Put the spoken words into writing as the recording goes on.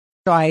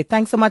Sihlwayi.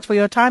 Thanks so much for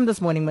your time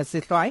this morning, Ms.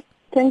 Sihlwayi.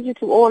 Thank you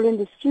to all in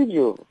the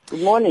studio.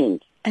 Good morning.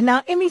 And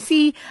now,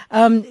 MEC,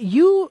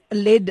 you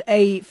led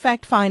a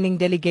fact-finding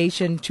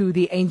delegation to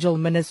the Angel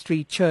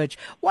Ministry Church.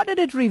 What did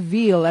it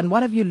reveal, and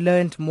what have you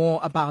learned more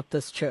about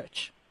this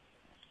church?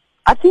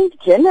 I think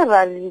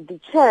generally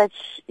the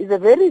church is a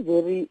very,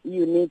 very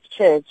unique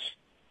church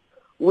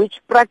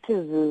which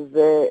practices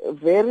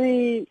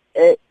very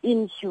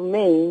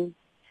inhumane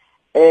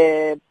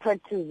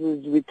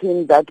practices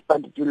within that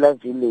particular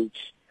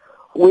village,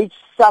 which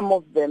some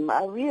of them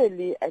are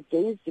really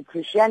against the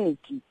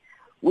Christianity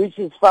which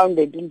is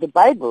founded in the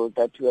Bible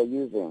that we are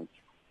using.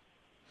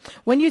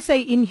 When you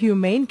say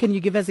inhumane, can you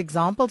give us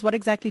examples? What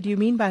exactly do you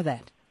mean by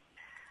that?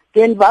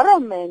 The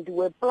environment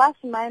where plus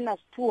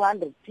minus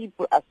 200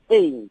 people are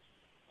staying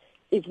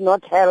is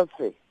not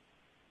healthy.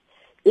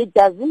 It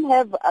doesn't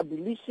have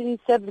abolition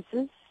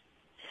services.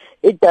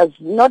 It does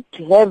not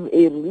have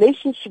a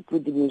relationship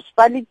with the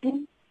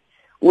municipality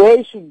where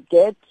you should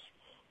get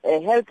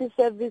healthy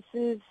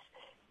services,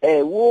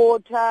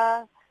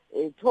 water,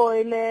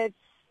 toilets.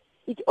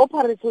 It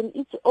operates on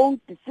its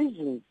own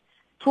decisions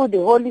through the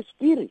Holy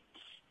Spirit.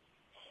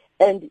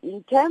 And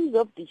in terms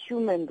of the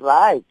human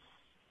rights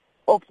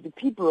of the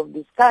people of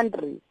this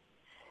country,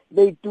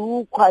 they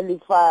do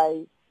qualify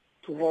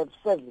to have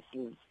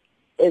services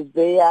as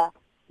their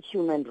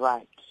human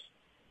rights.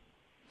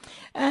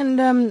 And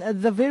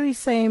the very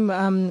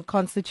same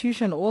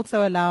constitution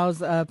also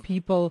allows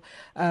people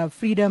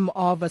freedom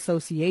of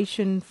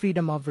association,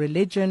 freedom of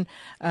religion.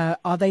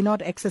 Are they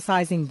not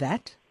exercising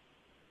that?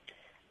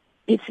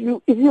 If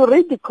you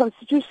read the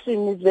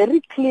constitution, it's very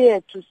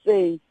clear to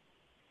say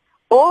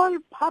all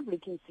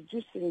public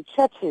institutions,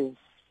 churches,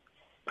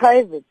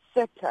 private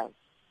sectors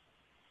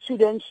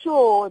should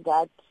ensure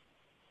that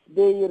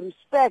they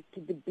respect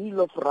the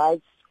Bill of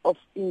Rights of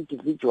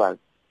individuals.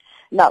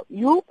 Now,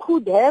 you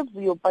could have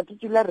your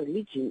particular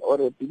religion or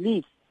a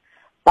belief,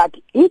 but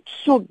it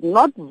should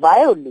not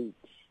violate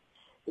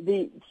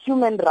the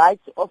human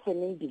rights of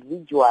an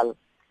individual.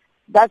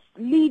 That's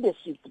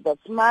leadership,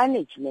 that's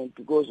management,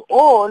 because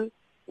all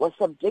were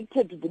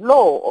subjected to the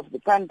law of the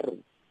country.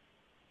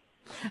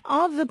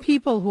 Are the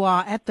people who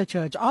are at the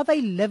church, are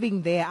they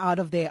living there out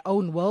of their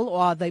own will, or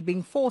are they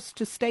being forced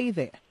to stay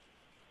there?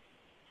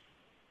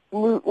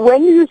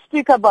 When you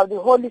speak about the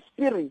Holy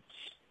Spirit,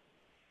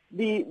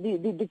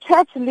 the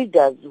church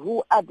leaders,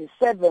 who are the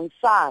 7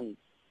 sons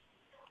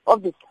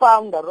of the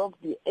founder of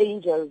the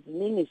Angel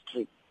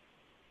Ministry,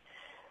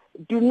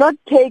 do not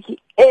take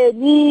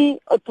any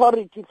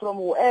authority from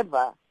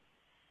whoever.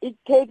 It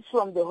takes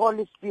from the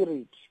Holy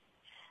Spirit.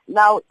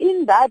 Now,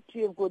 in that,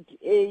 you've got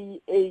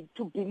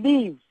to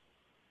believe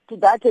to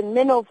that, and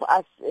many of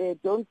us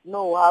don't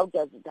know how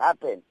does it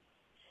happen.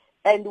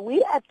 And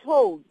we are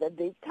told that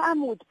they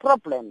come with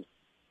problems,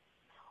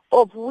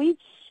 of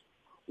which,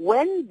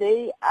 when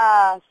they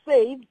are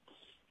saved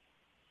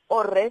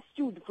or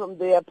rescued from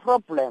their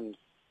problems,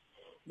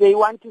 they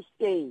want to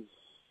stay.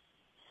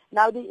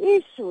 Now, the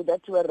issue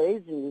that we're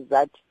raising is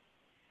that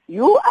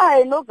you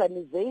are an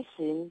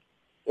organization,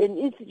 an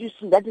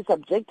institution that is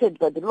subjected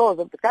by the laws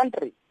of the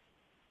country.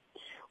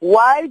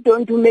 Why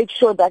don't you make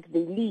sure that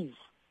they leave?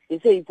 They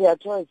say it's their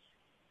choice.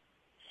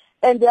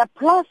 And there are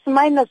plus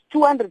minus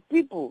 200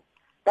 people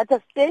that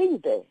are staying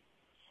there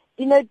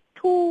in a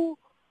 2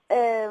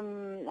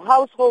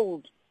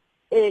 household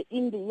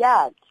in the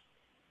yard.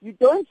 You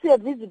don't see a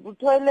visible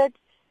toilet.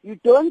 You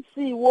don't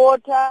see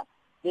water.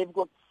 They've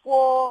got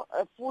 4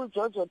 full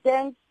Jojo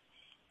tanks,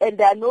 and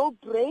there are no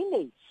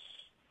drainage.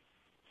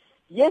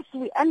 Yes,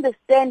 we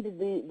understand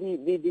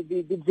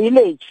the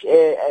village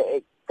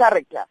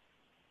character,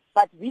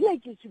 but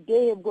villages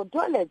today have got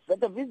toilets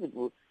that are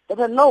visible, that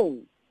are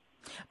known.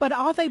 But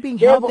are they being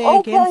held there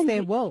against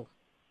their will?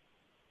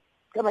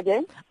 Come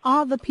again?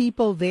 Are the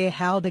people there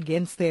held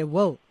against their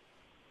will?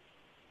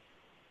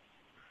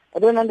 I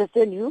don't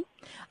understand you.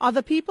 Are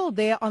the people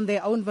there on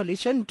their own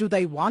volition? Do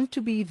they want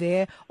to be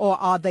there, or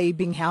are they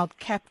being held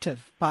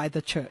captive by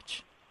the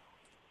church?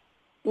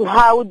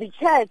 How the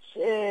church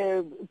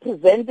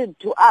presented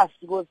to us,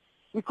 because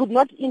we could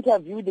not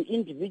interview the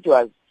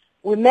individuals.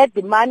 We met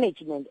the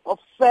management of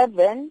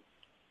 7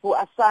 who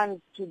are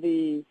sons to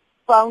the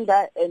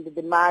founder and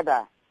the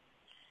mother.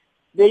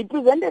 They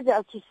presented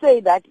us to say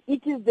that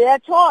it is their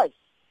choice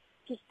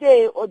to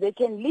stay or they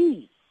can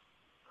leave.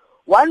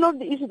 One of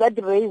the issues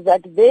that raised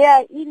that they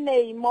are in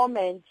a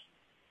moment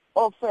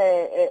of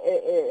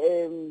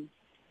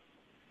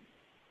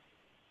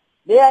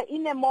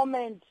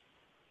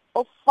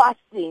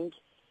fasting,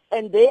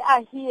 and they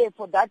are here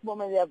for that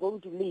moment. They are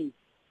going to leave,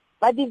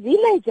 but the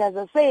villagers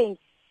are saying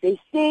they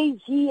stay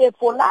here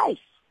for life,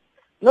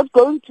 not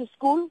going to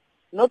school,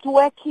 not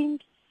working,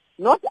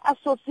 not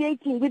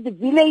associating with the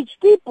village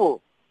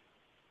people.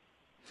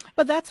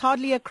 But that's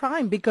hardly a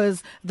crime,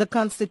 because the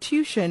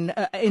Constitution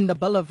in the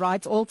Bill of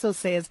Rights also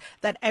says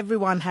that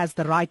everyone has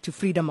the right to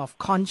freedom of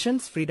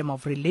conscience, freedom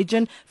of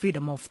religion,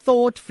 freedom of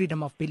thought,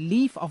 freedom of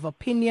belief, of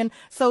opinion.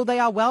 So they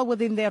are well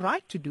within their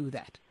right to do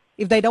that.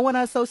 If they don't want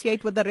to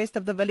associate with the rest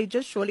of the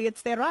villagers, surely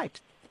it's their right.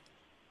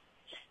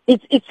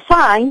 It's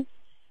fine.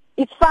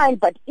 It's fine,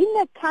 but in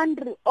a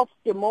country of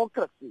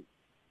democracy,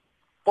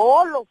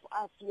 all of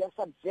us, we are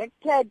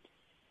subjected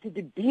to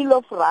the Bill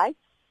of Rights,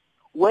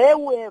 where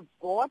we have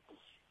got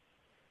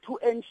to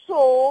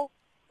ensure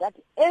that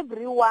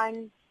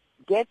everyone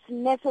gets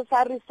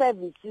necessary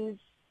services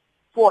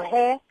for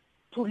her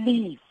to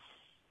live.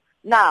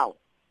 Now,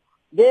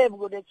 they've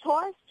got a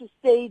choice to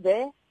stay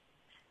there.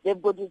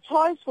 They've got a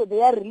choice for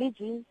their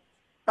religion,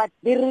 but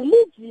the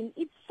religion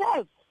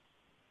itself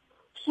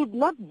should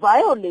not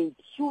violate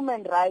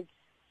human rights.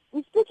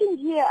 We're speaking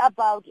here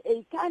about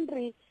a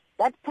country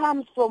that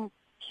comes from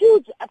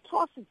huge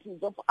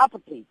atrocities of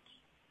apartheid.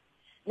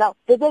 Now,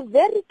 there's a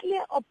very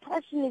clear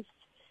oppressionist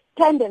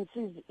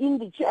tendencies in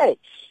the church.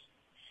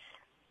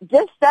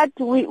 Just that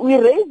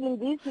we're raising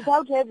this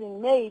without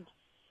having made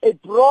a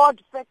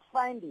broad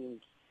fact-finding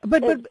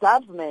as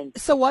government.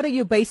 So what are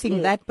you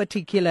basing that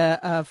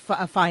particular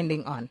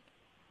finding on?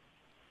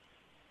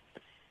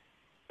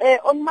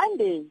 On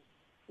Monday,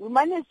 we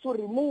managed to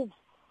remove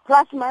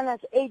plus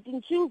minus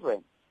 18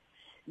 children.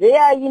 They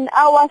are in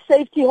our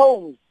safety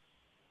homes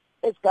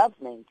as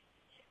government.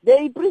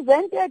 They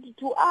presented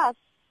to us,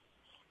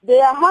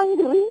 they are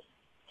hungry,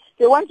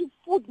 they wanted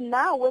food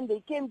now when they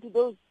came to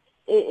those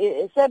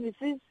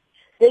services.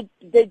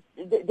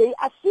 They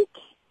are sick,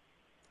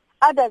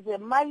 others are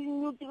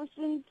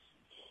malnutrition,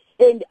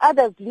 and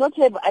others do not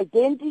have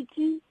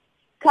identity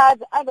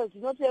cards, others do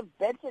not have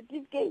birth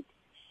certificate,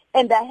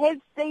 and their health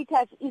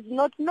status is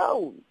not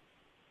known.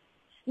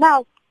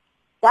 Now,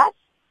 that's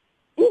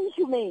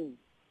inhumane.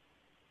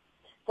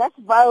 That's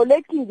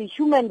violating the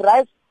human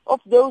rights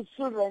of those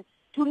children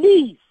to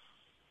live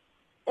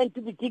and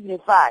to be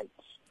dignified.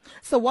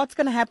 So what's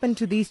going to happen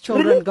to these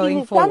children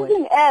going forward?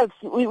 Something else.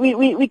 We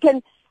really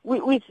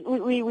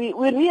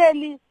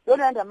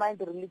don't undermine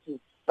the religion,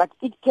 but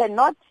it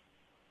cannot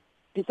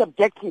be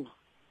subjective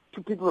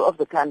to people of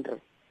the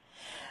country.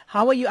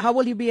 How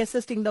will you be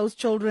assisting those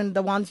children,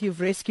 the ones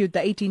you've rescued,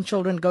 the 18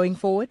 children going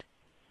forward?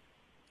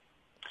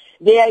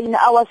 They are in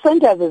our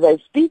centers as I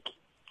speak.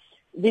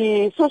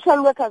 The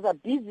social workers are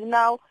busy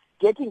now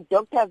getting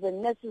doctors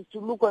and nurses to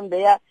look on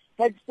their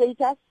health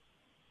status,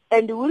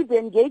 and we'll be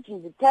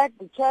engaging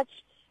the church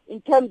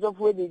in terms of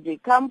where they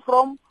come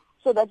from,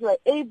 so that we are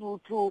able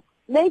to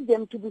make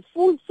them to be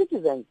full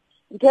citizens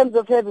in terms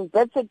of having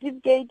birth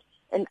certificate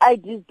and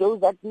IDs,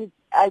 those that need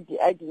ID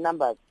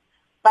numbers.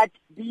 But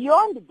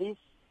beyond this,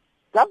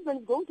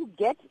 government is going to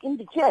get in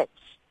the church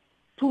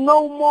to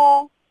know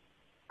more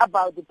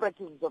about the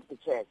practices of the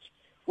church.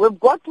 We've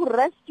got to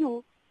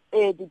rescue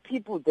the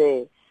people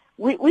there.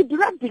 We do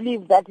not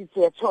believe that it's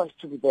their choice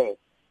to be there,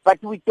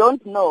 but we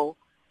don't know.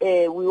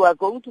 We are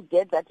going to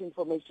get that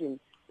information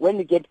when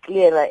we get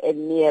clearer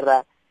and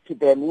nearer to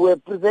them. We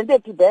have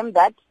presented to them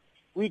that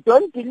we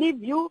don't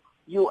believe you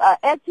are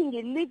acting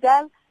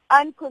illegal,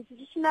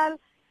 unconstitutional.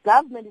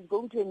 Government is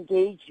going to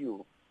engage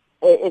you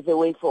as a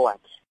way forward.